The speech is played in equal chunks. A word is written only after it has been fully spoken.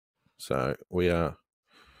So we are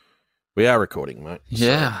recording, mate.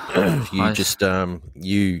 Yeah. So you just I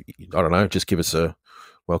don't know, just give us a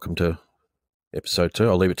welcome to episode 2.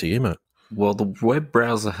 I'll leave it to you, mate. Well, the web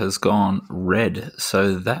browser has gone red,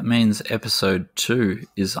 so that means episode 2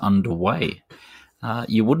 is underway.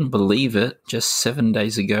 You wouldn't believe it. Just 7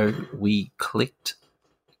 days ago, we clicked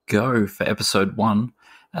go for episode 1.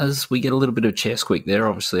 As we get a little bit of chair squeak there,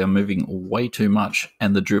 obviously I'm moving way too much,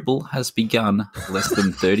 and the dribble has begun less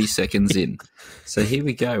than 30 seconds in. So here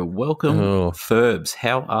we go. Welcome, Ferbs.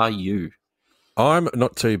 How are you? I'm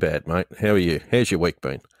not too bad, mate. How are you? How's your week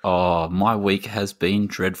been? Oh, my week has been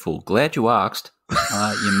dreadful. Glad you asked.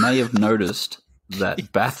 You may have noticed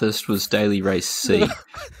that Bathurst was daily race C.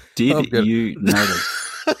 Did you notice?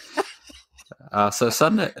 So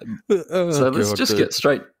Sunday. Let's just get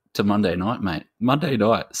straight to Monday night, mate. Monday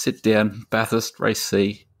night, sit down, Bathurst, race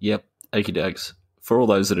C. Yep, okie dokes. For all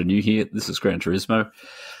those that are new here, this is Gran Turismo.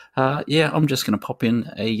 I'm just going to pop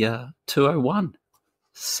in a 201.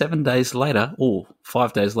 7 days later, or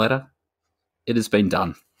 5 days later, it has been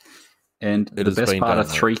done. And the best part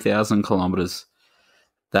of 3,000 kilometres,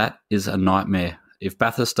 that is a nightmare. If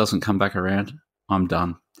Bathurst doesn't come back around, I'm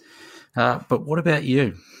done. But what about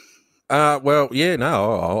you? I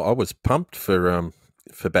was pumped for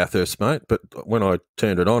Bathurst, mate. But when I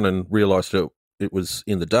turned it on and realised it was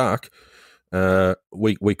in the dark,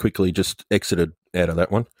 we quickly just exited out of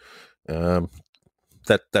that one.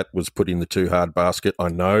 That was put in the too hard basket. I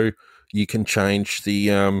know you can change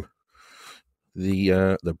the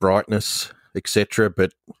brightness, etc.,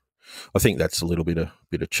 but I think that's a little bit of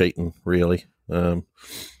cheating, really. Mate.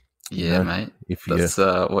 That's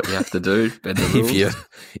what you have to do. Bend the rules.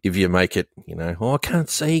 If you make it, I can't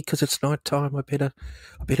see because it's night time. I better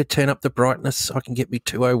turn up the brightness so I can get me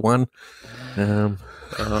 201. I'm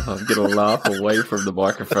going to laugh away from the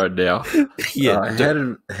microphone now.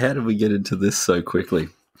 How did we get into this so quickly?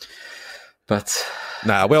 But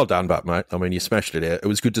well done, mate. I mean, you smashed it out. It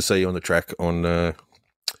was good to see you on the track on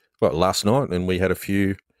last night, and we had a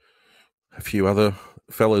few other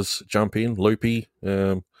fellas jump in. Loopy,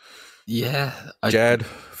 Jad,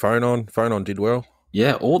 Phonon did well.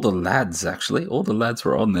 Yeah, all the lads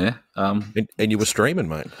were on there. And you were streaming,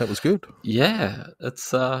 mate. That was good. Yeah,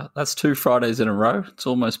 that's 2 Fridays in a row. It's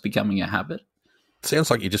almost becoming a habit. Sounds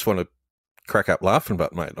like you just want to crack up laughing,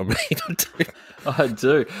 mate. I mean, I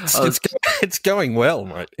do. It's going well,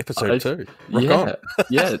 mate. Episode 2. Rock on.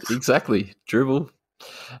 Yeah, exactly. Dribble.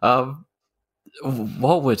 While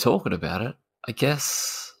we're talking about it, I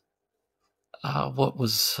guess what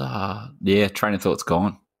was train of thought's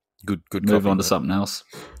gone. Good Move coffee, on to something else.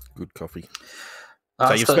 Good coffee.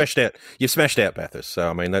 So you've smashed out Bathurst. So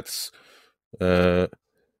I mean that's you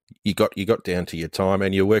got down to your time,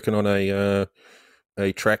 and you're working on a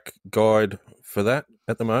track guide for that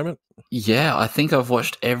at the moment. Yeah, I think I've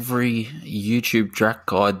watched every YouTube track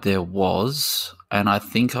guide there was, and I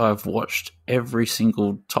think I've watched every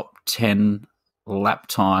single top 10 lap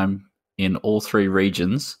time in all 3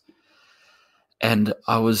 regions, and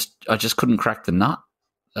I just couldn't crack the nut.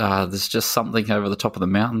 There's just something over the top of the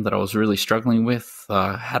mountain that I was really struggling with.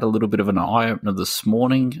 I had a little bit of an eye-opener this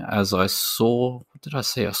morning as I saw... What did I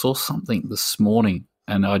see? I saw something this morning,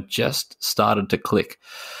 and I just started to click.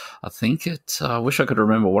 I think I wish I could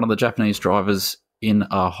remember, one of the Japanese drivers in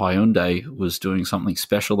a Hyundai was doing something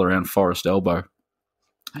special around Forest Elbow.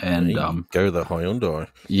 And go the Hyundai.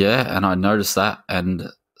 Yeah, and I noticed that, and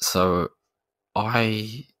so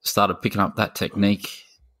I started picking up that technique,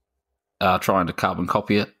 trying to carbon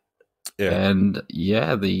copy it. Yeah. And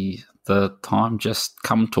the time just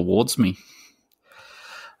come towards me.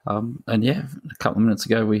 A couple of minutes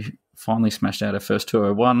ago we finally smashed out our first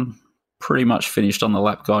 201. Pretty much finished on the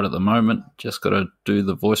lap guide at the moment. Just got to do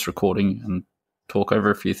the voice recording and talk over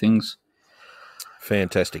a few things.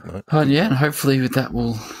 Fantastic, mate. And hopefully that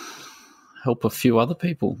will help a few other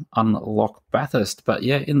people unlock Bathurst. But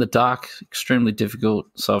yeah, in the dark, extremely difficult.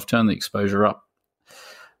 So I've turned the exposure up.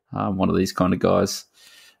 I'm one of these kind of guys.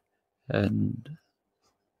 And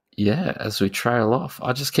yeah, as we trail off,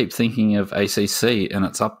 I just keep thinking of ACC and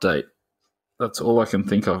its update. That's all I can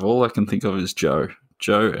think of. All I can think of is Joe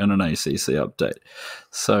and an ACC update.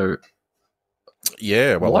 So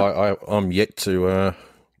yeah, well, I'm yet to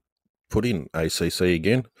put in ACC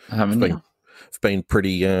again. It's been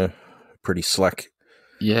pretty slack.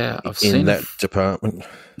 Yeah, I've seen that department.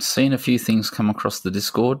 Seen a few things come across the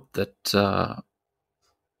Discord that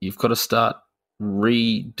you've got to start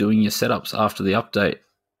redoing your setups after the update.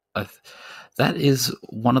 That is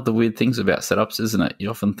one of the weird things about setups, isn't it? You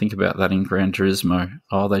often think about that in Gran Turismo.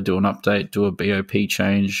 Oh, they do an update, do a BOP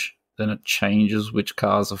change, then it changes which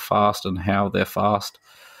cars are fast and how they're fast.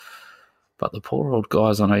 But the poor old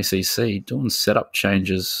guys on ACC doing setup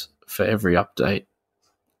changes for every update,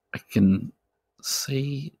 I can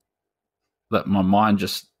see that my mind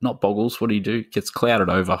just not boggles. What do you do? Gets clouded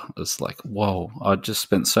over. It's like, whoa! I just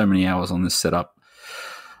spent so many hours on this setup.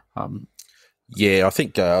 Yeah, I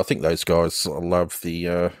think those guys love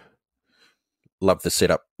the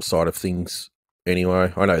setup side of things.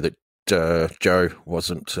 Anyway, I know that Joe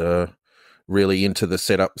wasn't really into the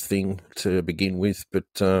setup thing to begin with, but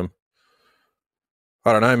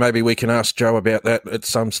I don't know. Maybe we can ask Joe about that at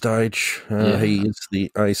some stage. He is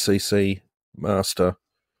the ACC master.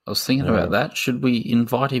 I was thinking about that. Should we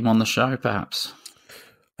invite him on the show, perhaps?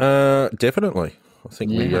 Definitely. I think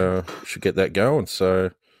we should get that going. So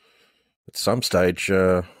at some stage,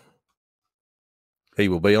 he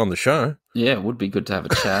will be on the show. Yeah, it would be good to have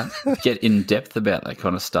a chat, get in depth about that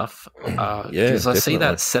kind of stuff. Because I see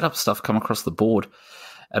that setup stuff come across the board,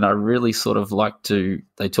 and I really sort of like to.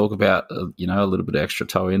 They talk about a little bit of extra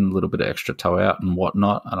toe in, a little bit of extra toe out, and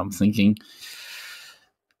whatnot. And I'm thinking,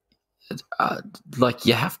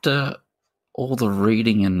 you have to all the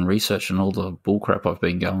reading and research and all the bullcrap I've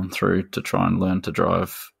been going through to try and learn to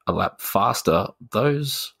drive a lap faster.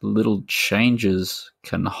 Those little changes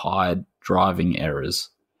can hide driving errors.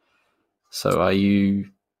 So are you...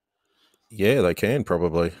 Yeah, they can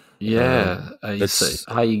probably. Yeah.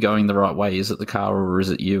 Are you going the right way? Is it the car or is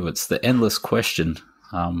it you? It's the endless question.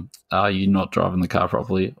 Are you not driving the car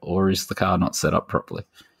properly, or is the car not set up properly?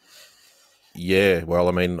 Yeah, well,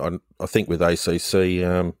 I mean, I think with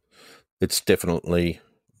ACC, it's definitely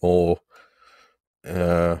more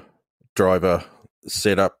driver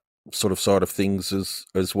setup sort of side of things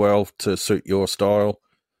as well to suit your style.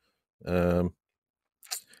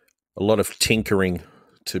 A lot of tinkering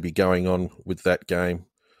to be going on with that game.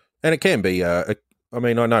 And it can be, I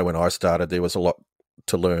know when I started there was a lot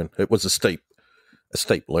to learn. It was a steep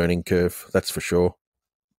learning curve, that's for sure.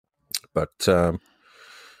 But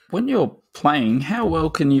when you're playing, how well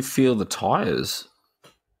can you feel the tyres?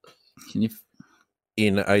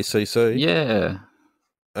 In ACC? Yeah.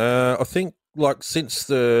 I think since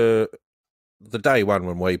the day one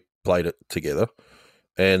when we played it together,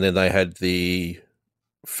 and then they had the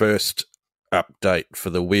first update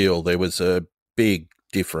for the wheel, there was a big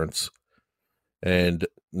difference. And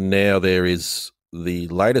now there is the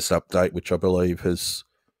latest update, which I believe has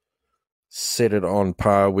set it on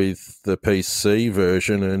par with the PC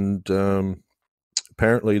version, and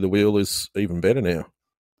apparently the wheel is even better now.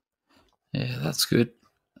 Yeah, that's good.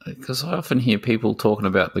 Because I often hear people talking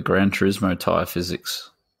about the Gran Turismo tyre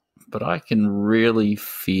physics, but I can really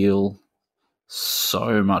feel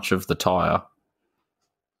so much of the tyre,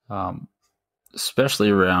 especially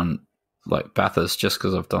around Bathurst, just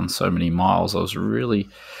because I've done so many miles.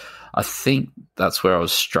 I think that's where I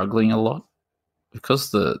was struggling a lot.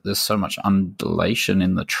 Because there's so much undulation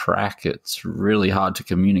in the track, it's really hard to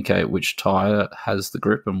communicate which tyre has the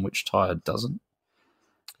grip and which tyre doesn't.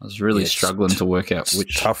 I was really struggling to work out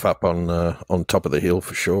which... tough up on top of the hill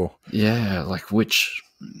for sure. Yeah, which...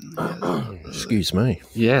 Excuse me.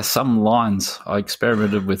 Yeah, some lines I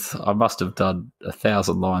experimented with. I must have done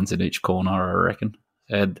 1,000 lines in each corner, I reckon.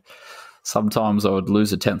 And sometimes I would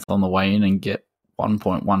lose a tenth on the way in and get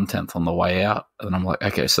 1.1 tenth on the way out. And I'm like,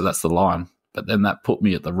 okay, so that's the line. But then that put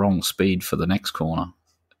me at the wrong speed for the next corner.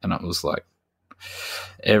 And it was like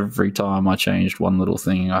every time I changed one little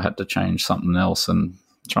thing, I had to change something else, and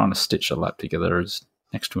trying to stitch a lap together is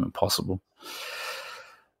next to impossible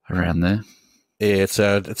around there. Yeah,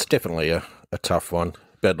 it's definitely a tough one.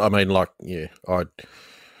 But I mean, I've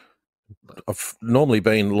normally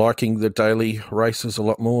been liking the daily races a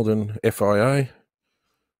lot more than FIA,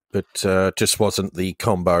 but just wasn't the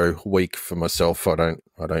combo week for myself. I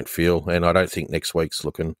don't feel, and I don't think next week's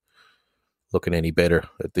looking any better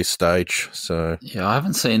at this stage. So yeah, I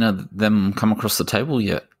haven't seen them come across the table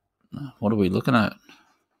yet. What are we looking at?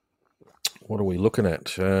 No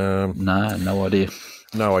idea.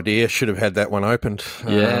 No idea. Should have had that one opened.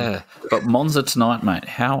 Yeah, but Monza tonight, mate.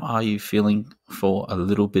 How are you feeling for a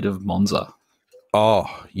little bit of Monza? Oh,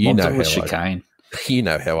 Monza with chicane. You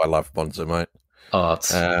know how I love Monza, mate. Oh,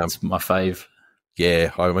 it's my fave.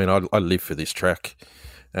 Yeah, I mean, I live for this track.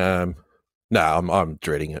 No, I'm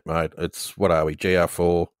dreading it, mate. It's, what are we,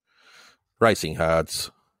 GR4, racing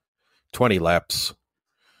hards, 20 laps,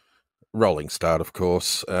 rolling start, of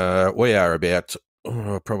course. We are about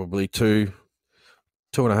probably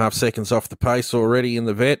 2.5 seconds off the pace already in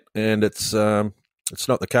the vet, and it's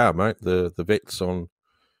not the car, mate. The vet's on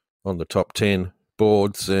the top 10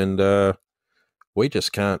 boards, and we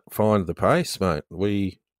just can't find the pace, mate.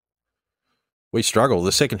 We struggle.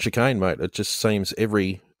 The second chicane, mate, it just seems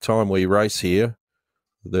every time we race here,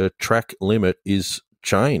 the track limit is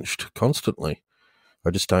changed constantly.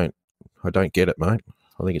 I don't get it, mate.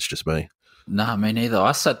 I think it's just me. No, me neither.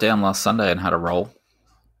 I sat down last Sunday and had a roll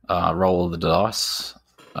of the dice,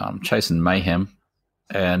 chasing mayhem,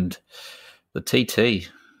 and the TT,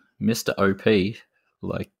 Mr. OP,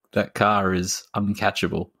 like that car is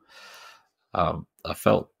uncatchable. I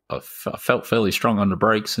felt fairly strong on the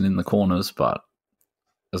brakes and in the corners, but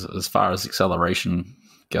as far as acceleration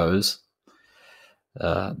goes,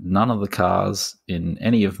 none of the cars in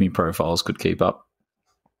any of me profiles could keep up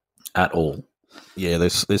at all. Yeah,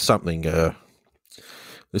 there's something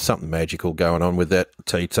magical going on with that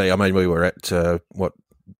TT. I mean, we were at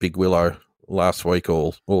Big Willow last week,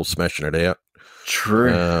 all smashing it out. True,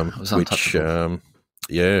 it was untouchable.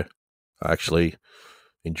 I actually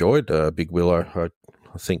enjoyed Big Willow.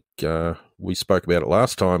 I think we spoke about it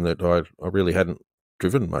last time that I really hadn't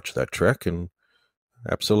driven much of that track and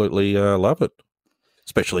absolutely love it,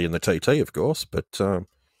 especially in the TT, of course. But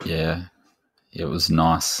yeah, it was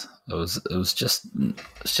nice. It was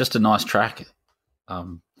just a nice track.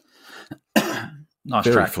 Nice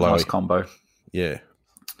very track, flowy. Nice combo. Yeah.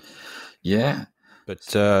 But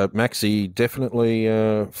Maxi definitely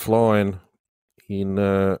flying in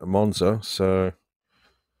Monza, so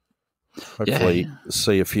hopefully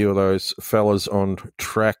see a few of those fellas on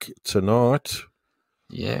track tonight.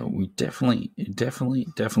 Yeah, we definitely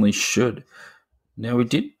should. Now, we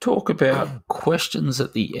did talk about questions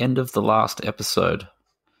at the end of the last episode,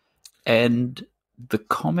 and the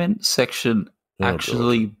comment section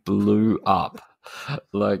actually blew up.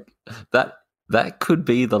 Like that could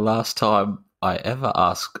be the last time I ever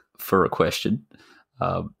ask for a question.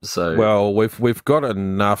 Well, we've got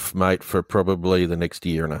enough, mate, for probably the next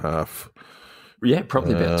year and a half. Yeah,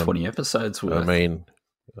 probably about 20 episodes worth. I mean,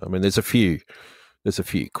 there's a few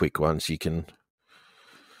quick ones you can.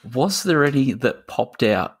 Was there any that popped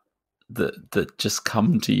out that just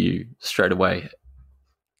come to you straight away?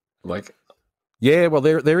 Like, yeah, well,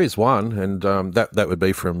 there is one, and that would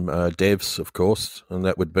be from Devs, of course, and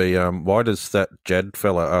that would be why does that Jad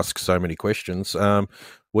fella ask so many questions?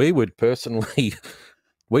 We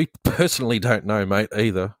personally don't know, mate,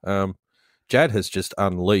 either. Jad has just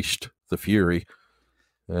unleashed the fury.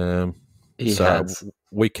 He has.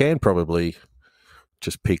 We can probably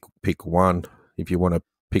just pick one if you want to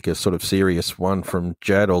pick a sort of serious one from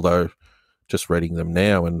Jad, although just reading them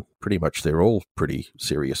now and pretty much they're all pretty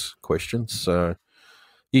serious questions. So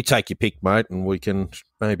you take your pick, mate, and we can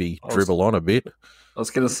maybe dribble on a bit. I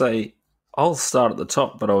was going to say, I'll start at the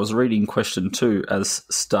top, but I was reading question 2 as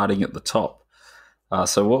starting at the top.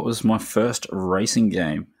 So what was my first racing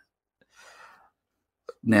game?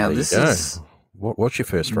 Now, there this you go. is... What's your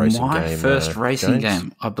first racing game? My first racing James?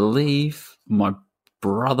 game, I believe my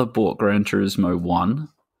brother bought Gran Turismo 1,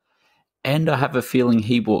 and I have a feeling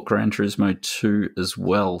he bought Gran Turismo 2 as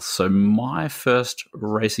well. So my first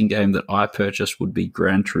racing game that I purchased would be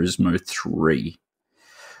Gran Turismo 3.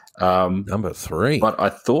 Number 3. But I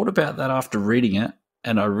thought about that after reading it,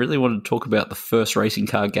 and I really wanted to talk about the first racing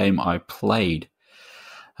car game I played.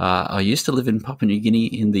 I used to live in Papua New Guinea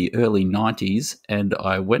in the early 90s, and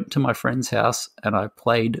I went to my friend's house and I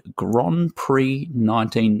played Grand Prix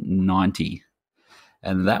 1990.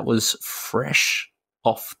 And that was fresh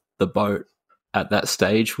off the boat at that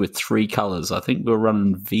stage with 3 colours. I think we were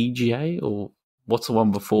running VGA, or what's the one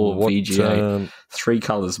before VGA? 3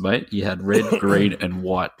 colours, mate. You had red, green, and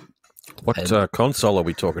white. What console are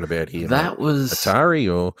we talking about here? That was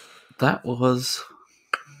Atari, or that was.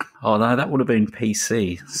 Oh no, that would have been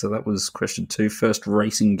PC. So that was question 2, first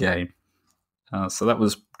racing game. So that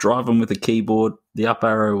was driving with a keyboard. The up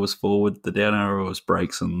arrow was forward, the down arrow was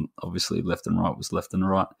brakes, and obviously left and right was left and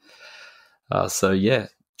right. So yeah,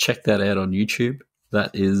 check that out on YouTube.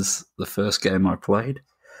 That is the first game I played.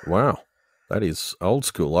 Wow, that is old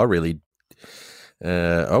school. I really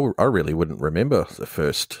wouldn't remember the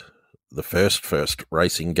first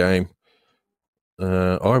racing game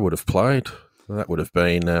I would have played. That would have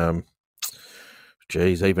been,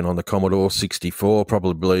 even on the Commodore 64,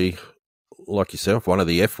 probably, like yourself, one of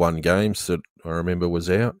the F1 games that I remember was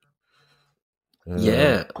out.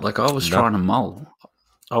 Yeah, like I was trying to mull.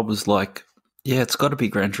 I was like, yeah, it's got to be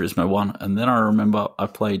Gran Turismo 1. And then I remember I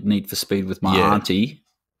played Need for Speed with my auntie,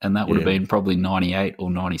 and that would have been probably 98 or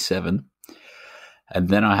 97. And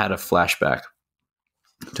then I had a flashback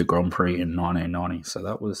to Grand Prix in 1990. So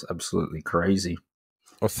that was absolutely crazy.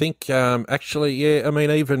 I think, actually, yeah, I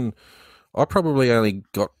mean, even I probably only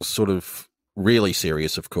got sort of really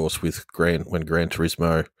serious, of course, with when Gran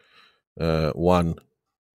Turismo 1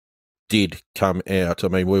 did come out. I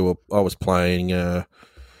mean, I was playing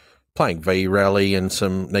playing V Rally and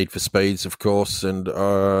some Need for Speeds, of course. And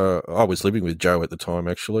I was living with Joe at the time,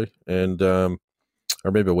 actually. And I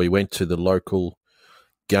remember we went to the local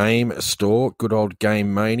game store, good old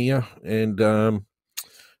Game Mania, and they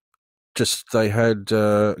had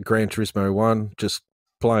Gran Turismo 1 just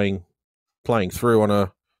playing through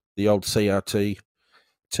on the old CRT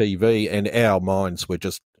TV, and our minds were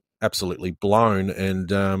just absolutely blown. And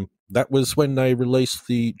that was when they released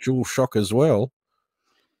the DualShock as well.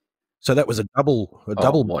 So that was a double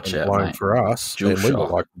watch out, blown mate. for us. DualShock. And we were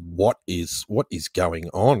like, what is going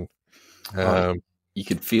on? You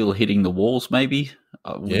could feel hitting the walls, maybe.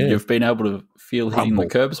 You've been able to feel hitting the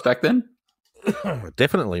curbs back then?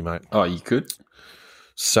 Definitely, mate. Oh, you could?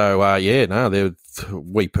 So,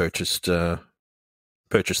 we purchased the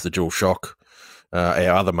DualShock. Our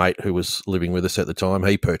other mate who was living with us at the time,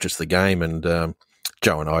 he purchased the game, and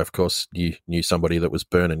Joe and I, of course, knew somebody that was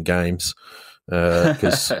burning games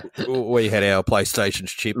because we had our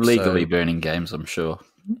PlayStation's chips. Legally burning games, I'm sure.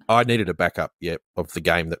 I needed a backup, of the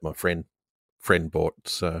game that my friend bought.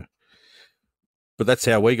 So, but that's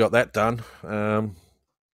how we got that done. I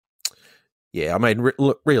mean,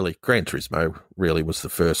 really, Gran Turismo really was the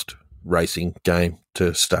first racing game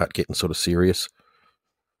to start getting sort of serious.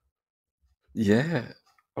 Yeah,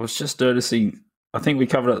 I was just noticing, I think we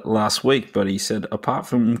covered it last week, but he said, apart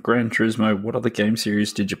from Gran Turismo, what other game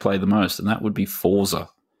series did you play the most? And that would be Forza.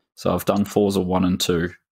 So I've done Forza 1 and 2,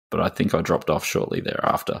 but I think I dropped off shortly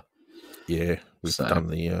thereafter. Yeah, we've done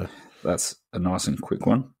the... That's a nice and quick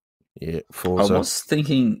one. Yeah, Forza. I was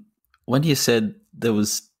thinking, when you said there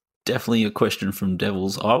was definitely a question from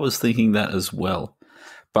Devils, I was thinking that as well.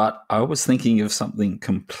 But I was thinking of something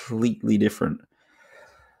completely different.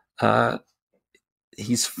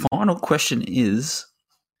 His final question is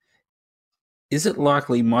it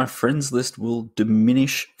likely my friends list will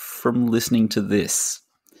diminish from listening to this?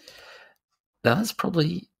 Now, that's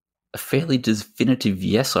probably a fairly definitive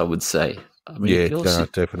yes, I would say. I mean,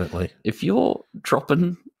 definitely. If you're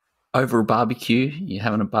dropping over a barbecue, you're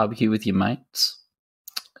having a barbecue with your mates,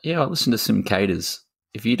 I listen to Cicadas.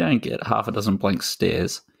 If you don't get half a dozen blank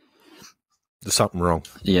stares, there's something wrong.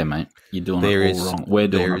 Yeah, mate. You're doing it all wrong. We're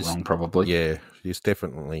doing it wrong, probably. Yeah, there's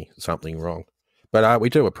definitely something wrong. But we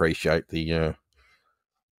do appreciate the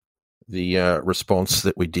response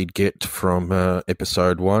that we did get from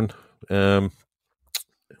episode 1.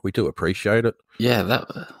 We do appreciate it. Yeah,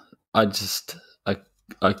 I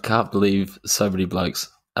can't believe so many blokes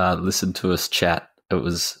listened to us chat. It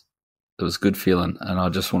was good feeling, and I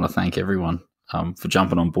just want to thank everyone for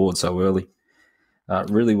jumping on board so early. It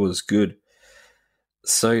really was good.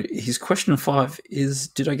 So his question 5 is,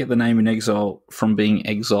 did I get the name In Exile from being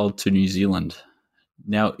exiled to New Zealand?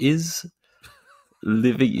 Now, is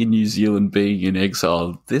living in New Zealand being in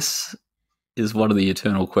exile? This is one of the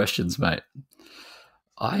eternal questions, mate.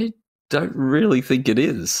 I don't really think it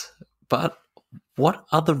is, but what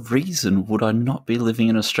other reason would I not be living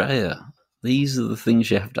in Australia? These are the things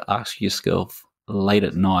you have to ask yourself late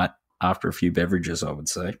at night after a few beverages, I would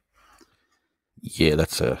say. Yeah,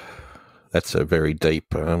 that's a very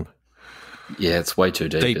deep... yeah, it's way too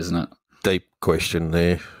deep, isn't it? Deep question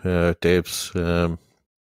there, Debs. Mate.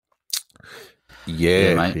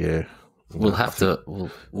 We'll have to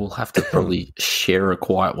probably share a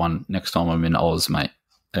quiet one next time I'm in Oz, mate,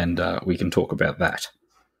 and we can talk about that.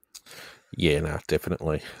 Yeah, no,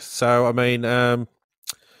 definitely. So, I mean,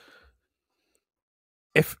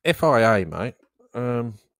 FIA, mate.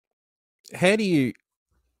 How do you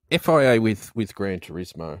FIA with Gran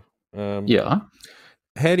Turismo? How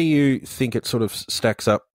do you think it sort of stacks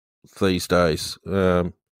up these days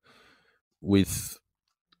with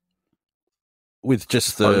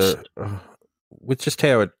just with just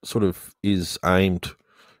how it sort of is aimed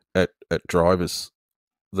at drivers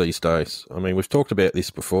these days? I mean, we've talked about this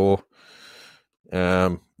before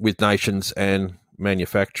with nations and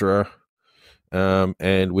manufacturer,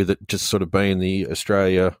 and with it just sort of being the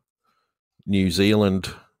Australia, New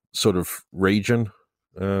Zealand sort of region.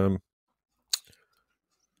 Do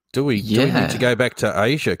we need to go back to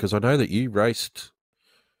Asia? Because I know that you raced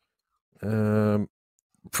from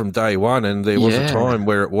day one, and there was a time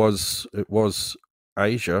where it was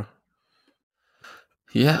Asia.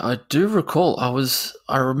 Yeah, I do recall.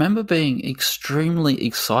 I remember being extremely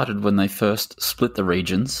excited when they first split the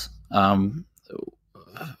regions.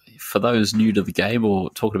 For those new to the game or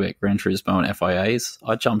talking about Gran Turismo and FIAs,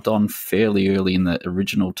 I jumped on fairly early in the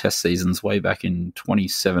original test seasons way back in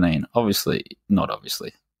 2017. Not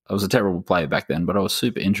obviously. I was a terrible player back then, but I was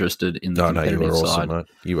super interested in the competitive side. Awesome, mate.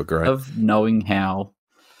 You were great. Of knowing how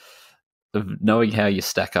you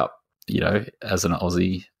stack up, as an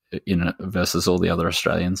Aussie versus all the other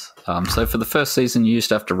Australians. So for the first season, you used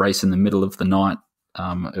to have to race in the middle of the night.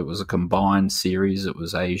 It was a combined series. It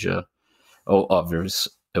was Asia.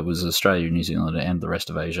 It was Australia, New Zealand, and the rest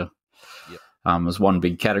of Asia. Yep. It was one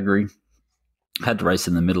big category. Had to race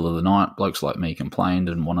in the middle of the night. Blokes like me complained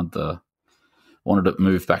and wanted it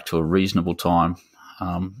moved back to a reasonable time.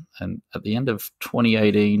 And at the end of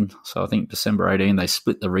 2018, so I think December 18, they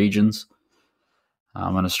split the regions.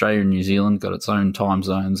 And Australia and New Zealand got its own time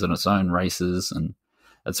zones and its own races. And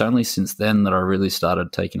it's only since then that I really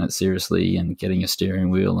started taking it seriously and getting a steering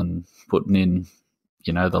wheel and putting in,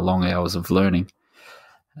 the long hours of learning.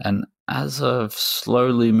 And as I've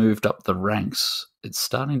slowly moved up the ranks, it's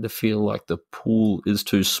starting to feel like the pool is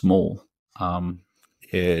too small.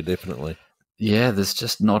 Yeah, definitely. Yeah, there's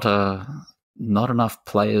just not enough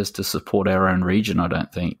players to support our own region, I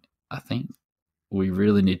don't think. I think we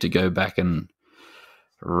really need to go back and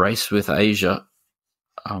race with Asia.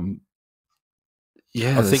 I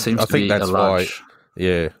think that's why.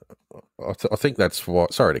 Yeah, I think that's why.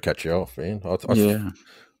 Sorry to cut you off, man. I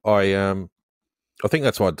think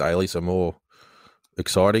that's why dailies are more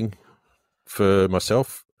exciting for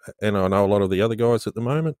myself, and I know a lot of the other guys at the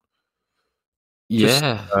moment.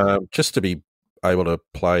 Yeah, just to be able to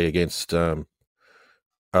play against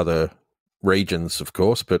other regions, of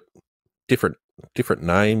course, but different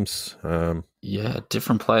names.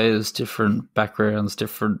 Different players, different backgrounds,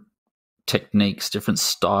 different techniques, different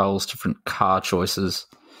styles, different car choices.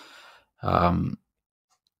 Because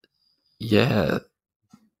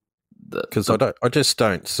I just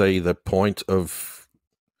don't see the point of,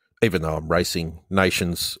 even though I'm racing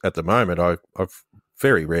nations at the moment, I've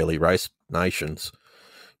very rarely raced nations.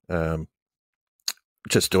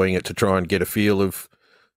 Just doing it to try and get a feel of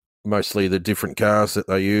mostly the different cars that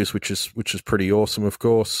they use, which is pretty awesome, of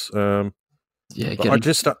course. I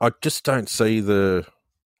just don't see the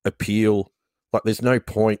appeal. Like, there's no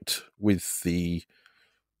point with the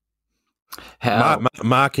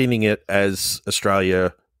marketing it as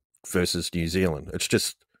Australia versus New Zealand. It's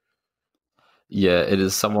just, it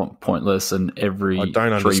is somewhat pointless. And every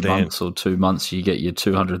 3 months or 2 months, you get your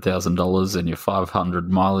 $200,000 and your 500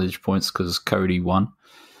 mileage points because Cody won,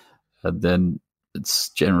 and then it's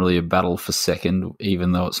generally a battle for second,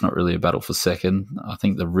 even though it's not really a battle for second. I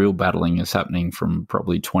think the real battling is happening from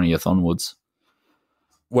probably 20th onwards.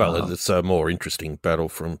 Well, it's a more interesting battle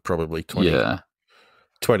from probably 20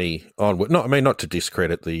 onward. Not to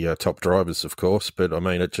discredit the top drivers, of course, but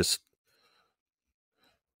it's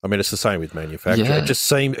the same with manufacturer. Yeah. It just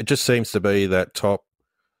seems to be that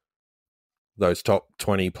those top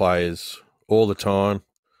 20 players all the time,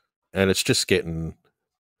 and it's just getting.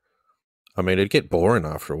 It'd get boring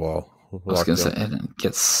after a while. I was going to say, it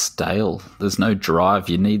gets stale. There's no drive.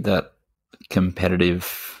 You need that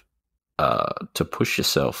competitive to push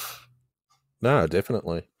yourself. No,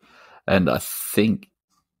 definitely. And I think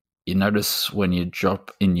you notice when you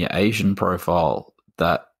drop in your Asian profile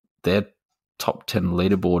that their top 10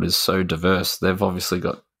 leaderboard is so diverse. They've obviously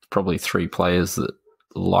got probably 3 players that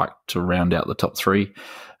like to round out the top 3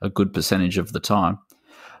 a good percentage of the time,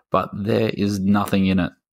 but there is nothing in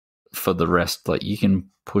it for the rest. Like, you can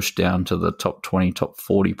push down to the top 20, top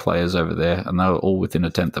 40 players over there, and they're all within a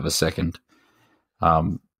tenth of a second.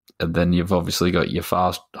 And then you've obviously got your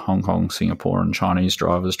fast Hong Kong, Singapore, and Chinese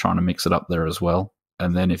drivers trying to mix it up there as well.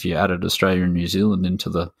 And then if you added Australia and New Zealand into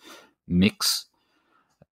the mix,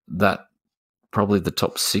 that probably the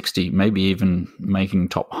top 60, maybe even making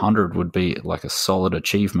top 100 would be like a solid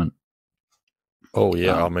achievement. Oh,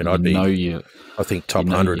 yeah. I think top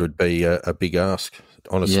 100 would be a big ask,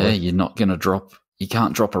 honestly. Yeah, you're not going to drop. You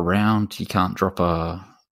can't drop a round. You can't drop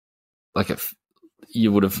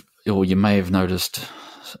you may have noticed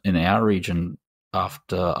in our region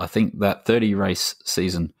after, I think, that 30 race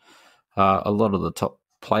season, a lot of the top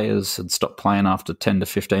players had stopped playing after 10 to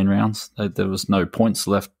 15 rounds. There was no points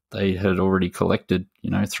left. They had already collected,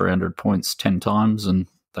 300 points 10 times, and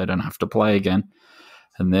they don't have to play again.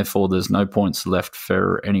 And therefore, there's no points left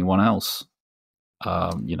for anyone else,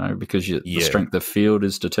 because the strength of field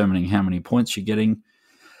is determining how many points you're getting.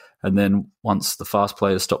 And then once the fast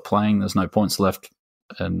players stop playing, there's no points left.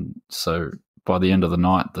 And so by the end of the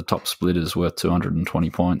night, the top split is worth 220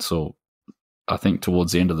 points. Or I think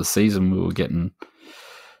towards the end of the season, we were getting,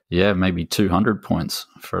 maybe 200 points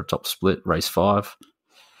for a top split, race 5.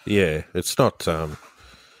 Yeah, it's not.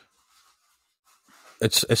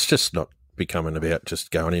 It's just not becoming about just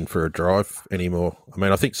going in for a drive anymore.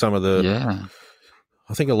 I think some of the.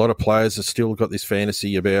 I think a lot of players have still got this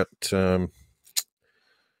fantasy about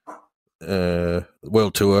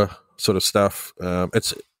World Tour sort of stuff.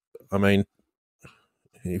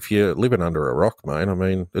 if you're living under a rock, mate, I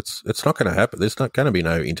mean, it's not going to happen. There's not going to be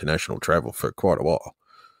no international travel for quite a while.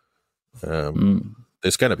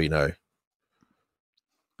 There's going to be no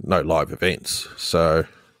live events, so you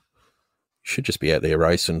should just be out there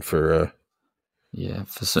racing for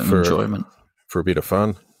some enjoyment, for a bit of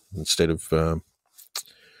fun instead of I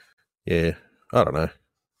don't know.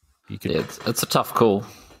 You could, it's a tough call.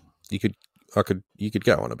 You could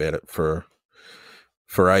go on about it for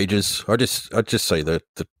ages. I just see the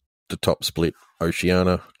top split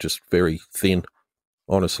Oceania just very thin,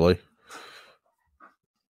 honestly.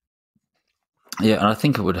 Yeah, and I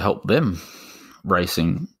think it would help them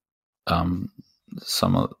racing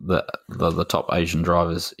some of the top Asian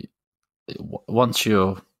drivers. Once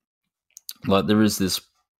you're like, there is this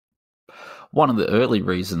one of the early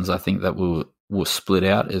reasons I think that we'll split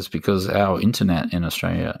out is because our internet in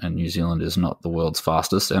Australia and New Zealand is not the world's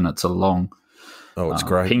fastest, and it's a long it's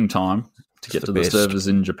great ping time to get to the servers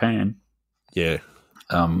in Japan. Yeah.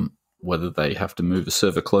 Whether they have to move a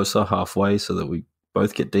server closer halfway so that we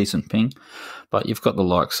both get decent ping. But you've got the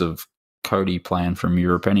likes of Cody playing from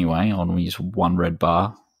Europe anyway on his one red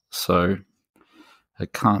bar, so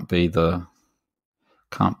it can't be the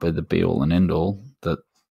be all and end all. That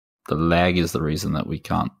the lag is the reason that we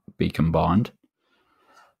can't be combined.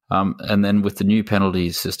 And then with the new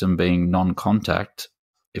penalty system being non-contact,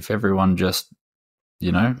 if everyone just,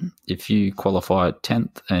 if you qualify at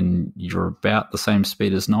 10th and you're about the same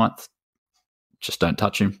speed as 9th, just don't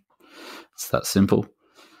touch him. It's that simple.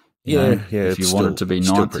 If you wanted to be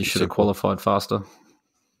 9th, you should have qualified faster.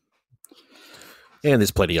 Yeah, and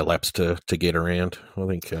there's plenty of laps to get around, I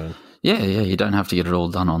think. You don't have to get it all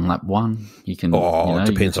done on lap 1. You can. It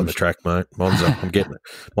depends on the track, mate. Monza, I'm getting it.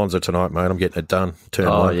 Monza tonight, mate. I'm getting it done. Turn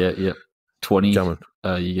 1. Yeah. 20. You got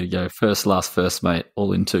to go first, last, first, mate.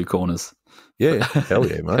 All in 2 corners. Yeah, hell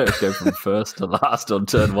yeah, mate. Go from first to last on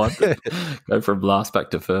turn 1. Go from last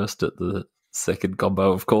back to first at the second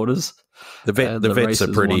combo of corners. The Vets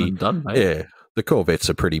are pretty done, mate. Yeah, the Corvette's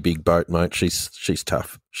a pretty big boat, mate. She's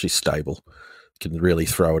tough. She's stable. Can really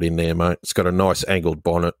throw it in there, mate. It's got a nice angled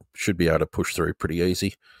bonnet. Should be able to push through pretty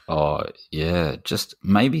easy. Oh, yeah. Just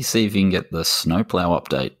maybe see if you can get the snowplow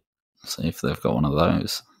update. See if they've got one of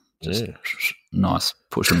those. Just nice.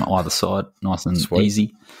 Push them either side. Nice and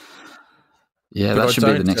easy. Yeah, but that should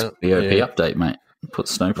be the next BOP update, mate. Put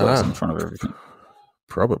snowplows in front of everything.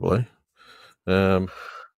 Probably. But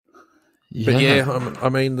I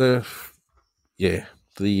mean,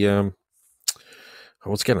 I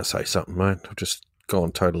was going to say something, mate. I've just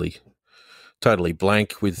gone totally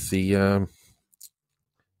blank with the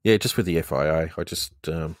just with the FIA. I just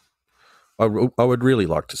I would really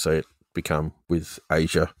like to see it become with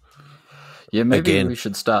Asia. Yeah, maybe we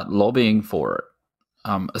should start lobbying for it,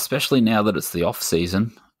 especially now that it's the off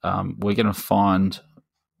season. We're going to find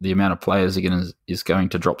the amount of players is going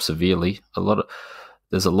to drop severely.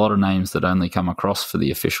 There's a lot of names that only come across for the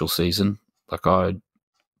official season. Like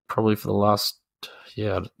probably for the last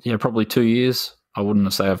probably 2 years. I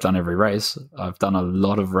wouldn't say I've done every race. I've done a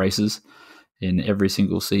lot of races in every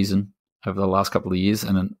single season over the last couple of years,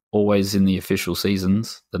 and then always in the official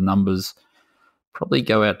seasons, the numbers probably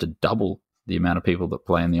go out to double the amount of people that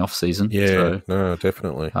play in the off season. Yeah, no,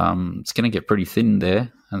 definitely. It's going to get pretty thin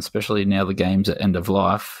there, and especially now the game's at end of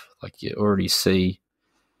life. Like you already see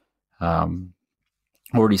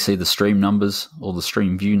the stream numbers or the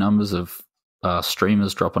stream view numbers of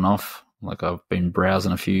streamers dropping off. Like I've been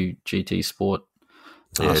browsing a few GT Sport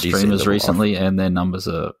streamers recently, and their numbers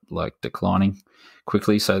are like declining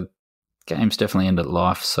quickly. So games definitely end at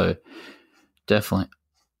life. So definitely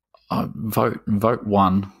vote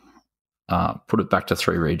 1. Put it back to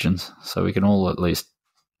 3 regions, so we can all at least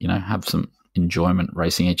have some enjoyment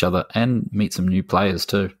racing each other and meet some new players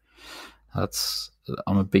too.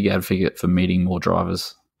 I'm a big advocate for meeting more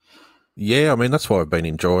drivers. Yeah, I mean that's why I've been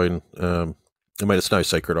enjoying. It's no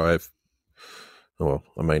secret I have. Well,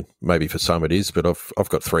 I mean, maybe for some it is, but I've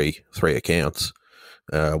got three accounts.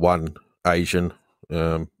 1 Asian,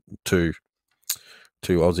 2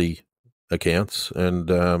 Aussie accounts,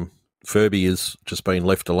 and Furby has just been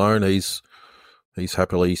left alone. He's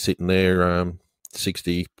happily sitting there,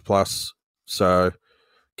 60 plus, so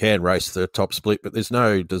can race the top split, but there's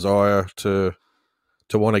no desire to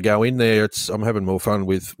want to go in there. I'm having more fun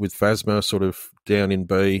with Phasma, sort of down in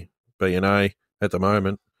B and A at the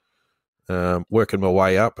moment. Working my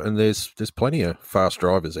way up, and there's plenty of fast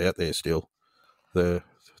drivers out there still. The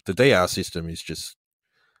DR system is just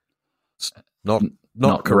not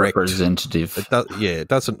correct. Representative. It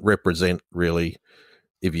doesn't represent really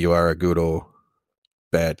if you are a good or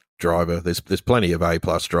bad driver. There's plenty of A+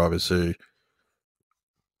 drivers who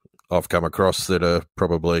I've come across that are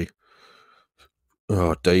probably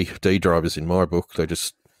D drivers in my book. They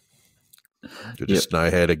just know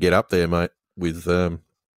how to get up there, mate. With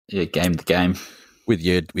game to game with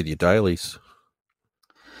your dailies.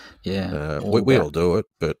 Yeah, we all do it,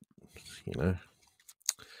 but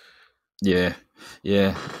Yeah.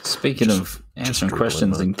 Speaking of answering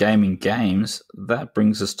questions and gaming games, that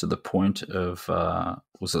brings us to the point of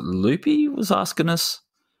was it Loopy was asking us,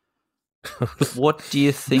 what do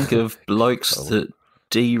you think of blokes that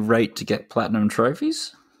derate to get platinum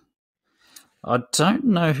trophies? I don't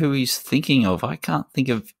know who he's thinking of. I can't think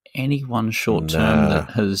of anyone short term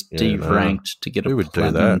that has deranked to get a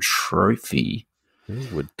platinum trophy.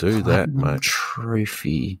 Who would do that, mate?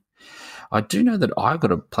 Trophy. I do know that I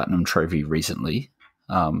got a platinum trophy recently.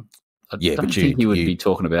 I don't think you would be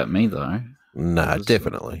talking about me, though. No,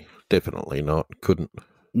 definitely not. Couldn't.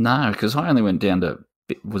 No, because I only went down to,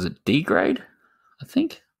 was it D grade? I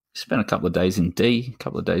think. Spent a couple of days in D, a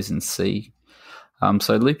couple of days in C.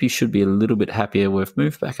 So Loopy should be a little bit happier. We've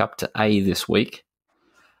moved back up to A this week.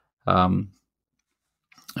 And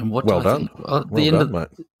what do I think? Well done, mate.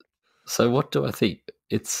 So what do I think?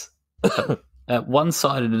 It's at one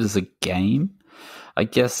side it is a game. I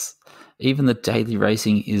guess even the daily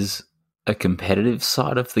racing is a competitive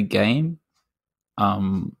side of the game.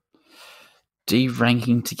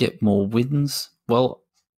 D-ranking to get more wins. Well,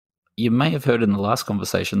 you may have heard in the last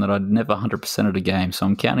conversation that I'd never 100%ed a game, so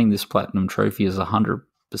I'm counting this platinum trophy as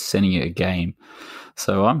 100%ing a game.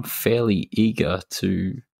 So I'm fairly eager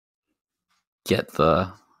to get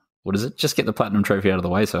the... What is it? Just get the platinum trophy out of the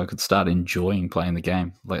way so I could start enjoying playing the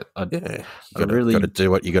game. You got to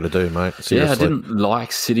do what you got to do, mate. Seriously. Yeah, I didn't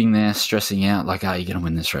like sitting there stressing out like, are you going to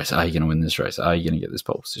win this race? Are you going to win this race? Are you going to get this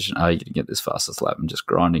pole position? Are you going to get this fastest lap? And just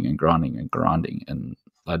grinding and grinding and grinding. And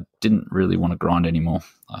I didn't really want to grind anymore.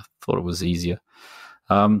 I thought it was easier.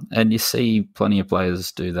 And you see plenty of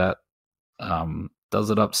players do that.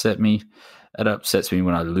 Does it upset me? It upsets me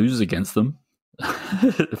when I lose against them.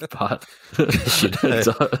 But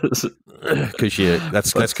because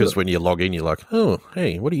that's because when you log in, you're like, oh,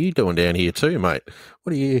 hey, what are you doing down here too, mate?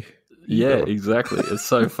 What are you? Yeah, exactly. It's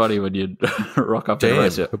so funny when you rock up and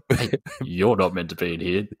race. Hey, you're not meant to be in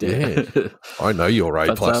here. Damn. Yeah, I know you're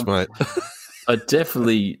A plus, mate. I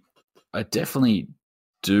definitely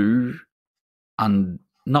do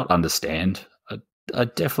not understand. I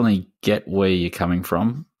definitely get where you're coming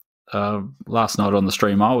from. Last night on the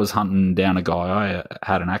stream, I was hunting down a guy. I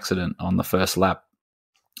had an accident on the first lap,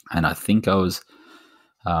 and I think I was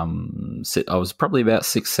probably about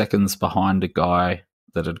 6 seconds behind a guy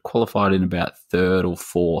that had qualified in about third or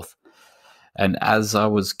fourth. And as I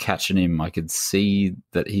was catching him, I could see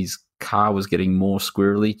that his car was getting more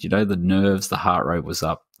squirrely. You know, the nerves, the heart rate was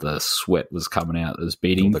up, the sweat was coming out, it was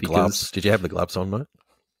beating. The gloves. Did you have the gloves on, mate?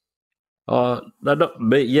 No, not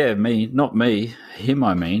me. Yeah, me, not me. Him,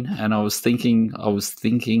 I mean. And I was thinking,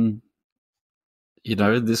 you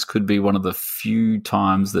know, this could be one of the few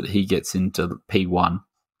times that he gets into P1.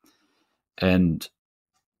 And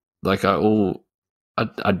like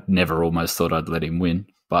I'd never almost thought I'd let him win,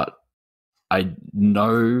 but I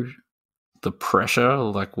know the pressure,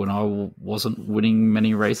 like when I wasn't winning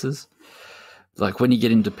many races, like when you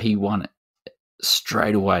get into P1,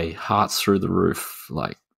 straight away, hearts through the roof,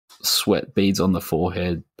 like sweat beads on the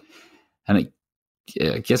forehead, and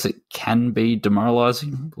I guess it can be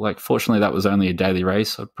demoralizing. Like, fortunately, that was only a daily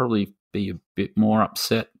race. I'd probably be a bit more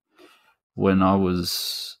upset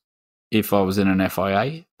if I was in an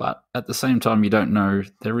FIA, but at the same time, you don't know.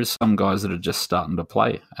 There is some guys that are just starting to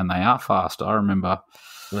play, and they are fast. I remember.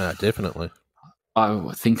 No, definitely.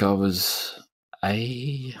 I think I was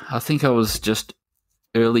just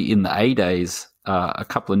early in the A days. A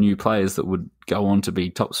couple of new players that would go on to be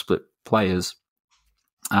top split players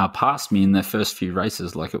passed me in their first few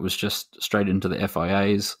races. Like, it was just straight into the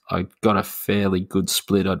FIAs. I got a fairly good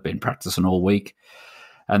split. I'd been practicing all week.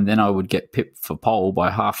 And then I would get pipped for pole by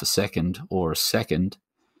half a second or a second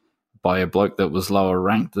by a bloke that was lower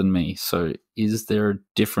ranked than me. So is there a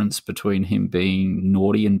difference between him being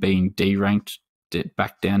naughty and being D-ranked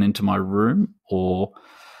back down into my room? Or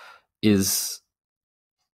is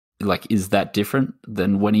that different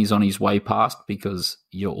than when he's on his way past? Because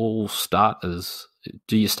you all start as...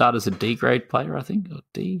 Do you start as a D grade player, I think, or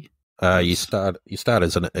D? You start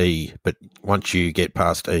as an E, but once you get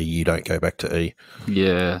past E, you don't go back to E.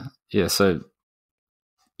 Yeah. So,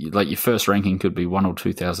 like, your first ranking could be 1,000 or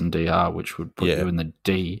 2,000 DR, which would put you in the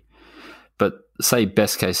D. But say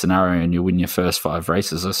best case scenario, and you win your first 5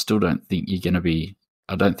 races, I still don't think you're going to be.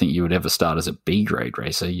 I don't think you would ever start as a B grade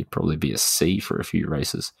racer. You'd probably be a C for a few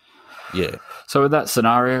races. Yeah. So with that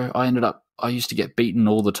scenario, I ended up I used to get beaten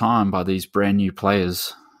all the time by these brand new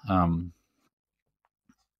players. I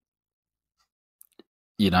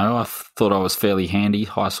thought I was fairly handy,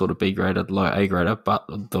 high sort of B grader, low A grader, but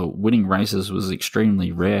the winning races was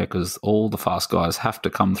extremely rare because all the fast guys have to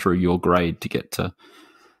come through your grade to get to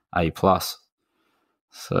A+.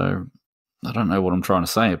 So I don't know what I'm trying to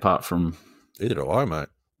say apart from... Either do I, mate.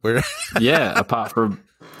 Apart from...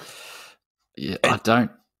 Yeah, I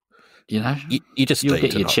don't... You just you'll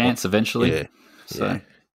get your chance eventually. Yeah, so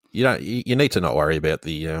you need to not worry about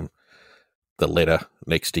the letter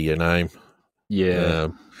next to your name. Yeah,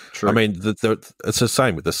 true. I mean, it's the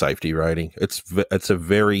same with the safety rating. It's a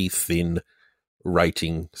very thin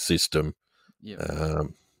rating system,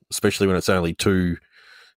 especially when it's only two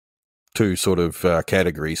sort of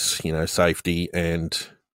categories. Safety and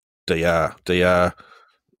DR. DR,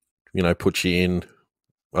 puts you in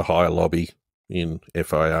a higher lobby in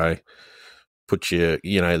FIA. Put you,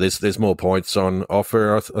 there's more points on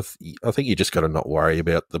offer. I think you just got to not worry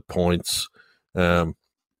about the points.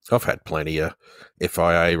 I've had plenty of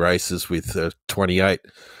FIA races with a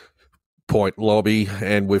 28-point lobby,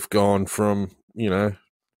 and we've gone from,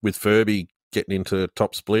 with Furby getting into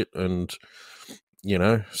top split and,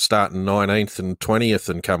 starting 19th and 20th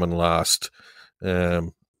and coming last,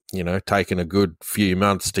 taking a good few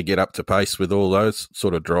months to get up to pace with all those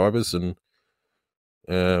sort of drivers and,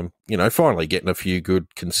 finally getting a few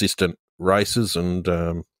good consistent races. And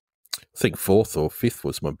I think 4th or 5th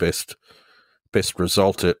was my best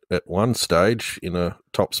result at one stage in a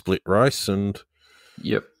top split race. And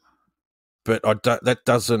but I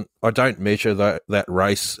don't measure that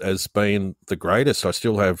race as being the greatest. I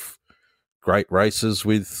still have great races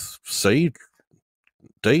with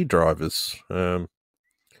D drivers. I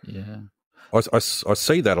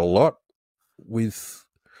see that a lot with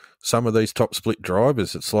some of these top split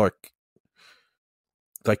drivers. It's like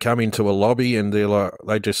they come into a lobby and they're like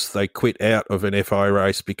they quit out of an FI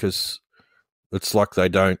race because it's like they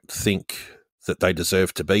don't think that they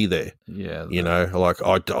deserve to be there. Yeah.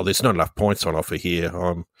 There's not enough points on offer here.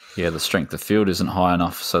 The strength of field isn't high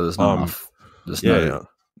enough, so there's not enough. There's no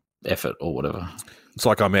effort or whatever. It's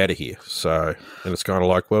like I'm out of here. So, and it's kind of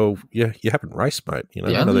like, well, you haven't raced, mate.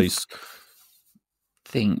 None of these.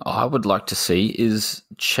 Thing I would like to see is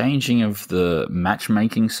changing of the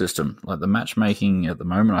matchmaking system. Like the matchmaking at the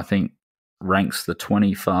moment, I think ranks the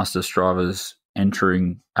 20 fastest drivers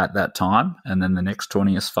entering at that time, and then the next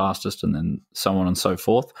 20 is fastest, and then so on and so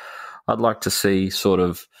forth. I'd like to see sort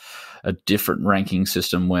of a different ranking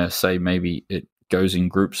system where, say, maybe it goes in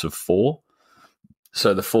groups of 4.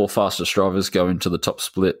 So the 4 fastest drivers go into the top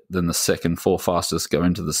split, then the second 4 fastest go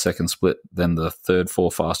into the second split, then the third 4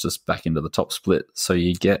 fastest back into the top split. So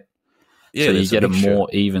you get a more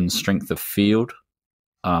even strength of field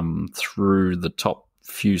through the top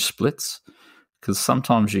few splits, because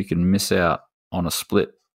sometimes you can miss out on a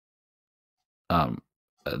split.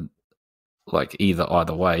 Like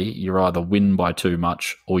either way, you either win by too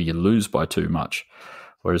much or you lose by too much.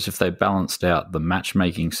 Whereas if they balanced out the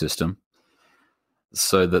matchmaking system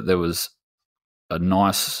so that there's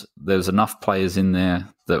enough players in there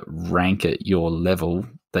that rank at your level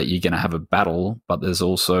that you're going to have a battle, but there's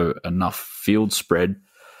also enough field spread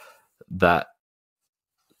that,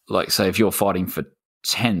 like, say if you're fighting for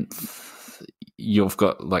 10th, you've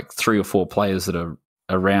got like 3 or 4 players that are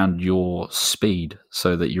around your speed,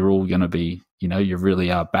 so that you're all going to be, you really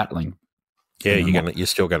are battling. Yeah, you're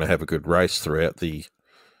still going to have a good race throughout the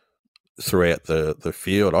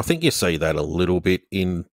field. I think you see that a little bit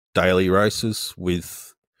in daily races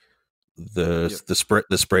with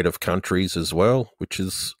the spread of countries as well, which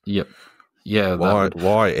is why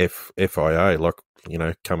FIA, like,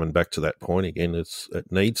 coming back to that point again,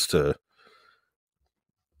 it needs to.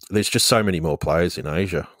 There's just so many more players in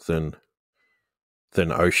Asia than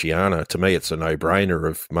Oceania. To me, it's a no-brainer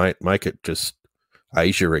of make it just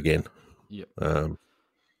Asia again. Yep. The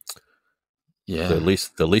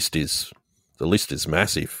list is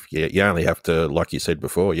massive. Yeah, you only have to, like you said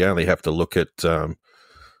before, look at. I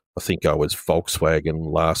think I was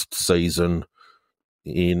Volkswagen last season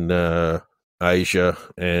in Asia,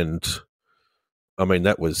 and I mean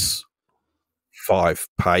that was 5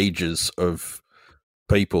 pages of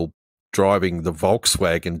people driving the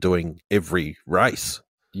Volkswagen doing every race.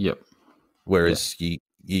 Yep. Whereas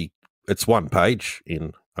it's 1 page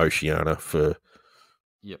in Oceania for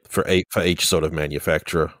each sort of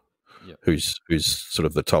manufacturer. Yep. Who's sort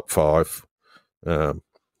of the top 5.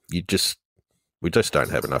 We just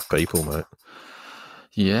don't have enough people, mate.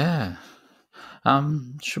 Yeah.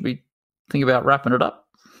 Should we think about wrapping it up?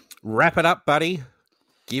 Wrap it up, buddy.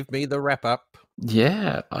 Give me the wrap up.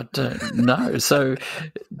 Yeah, I don't know. So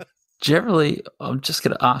generally, I'm just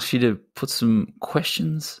going to ask you to put some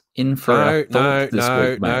questions in for our thought this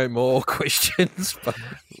week, mate. No more questions.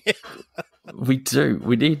 We do.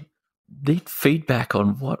 We need feedback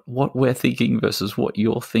on what we're thinking versus what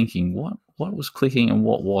you're thinking. What was clicking and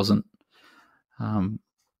what wasn't.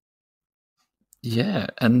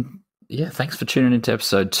 Thanks for tuning into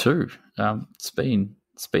episode 2. It's been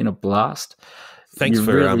a blast. Thanks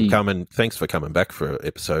for coming. Thanks for coming back for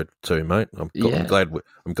episode 2, mate. I'm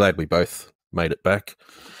glad we both made it back.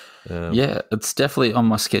 It's definitely on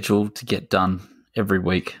my schedule to get done every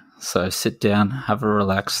week. So sit down, have a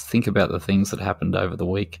relax, think about the things that happened over the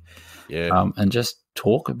week, and just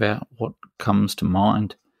talk about what comes to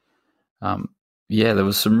mind. There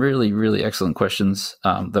was some really, really excellent questions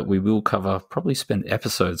that we will cover, probably spend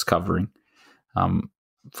episodes covering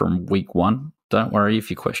from week 1. Don't worry if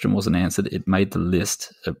your question wasn't answered. It made the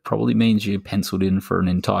list. It probably means you penciled in for an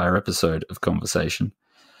entire episode of conversation.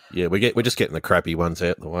 Yeah, we're just getting the crappy ones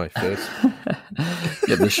out of the way first.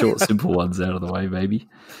 Get the short, simple ones out of the way, baby.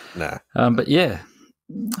 Nah.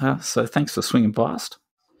 So thanks for swinging past.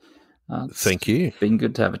 Thank you. It's been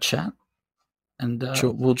good to have a chat. And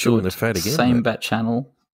we'll do it again, same bat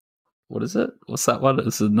channel. What is it? What's that one?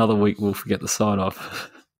 It's another week we'll forget the sign off.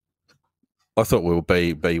 I thought we were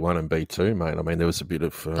B1 and B2, mate. I mean, there was a bit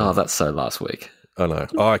of... that's so last week. I know.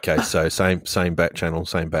 Oh, okay, so same bat channel,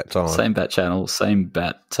 same bat time. Same bat channel, same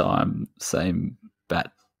bat time, same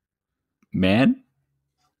bat man.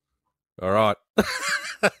 All right.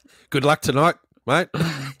 Good luck tonight, mate.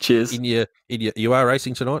 Cheers. You are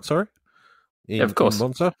racing tonight, sorry? Of course. In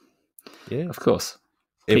Monza? Yeah. Of course.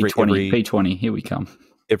 P20, here we come.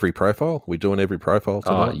 Every profile? We're doing every profile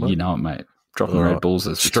tonight, mate? You know it, mate. Dropping Red Bulls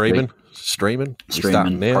as streaming, profiling,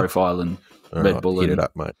 Red Bull. Get it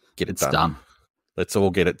up, mate. It's done. Let's all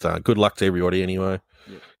get it done. Good luck to everybody anyway.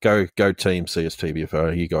 Yeah. Go team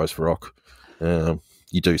CSTBFO. You guys rock.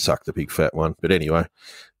 You do suck the big fat one. But anyway.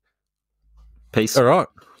 Peace. All right.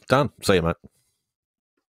 Done. See you, mate.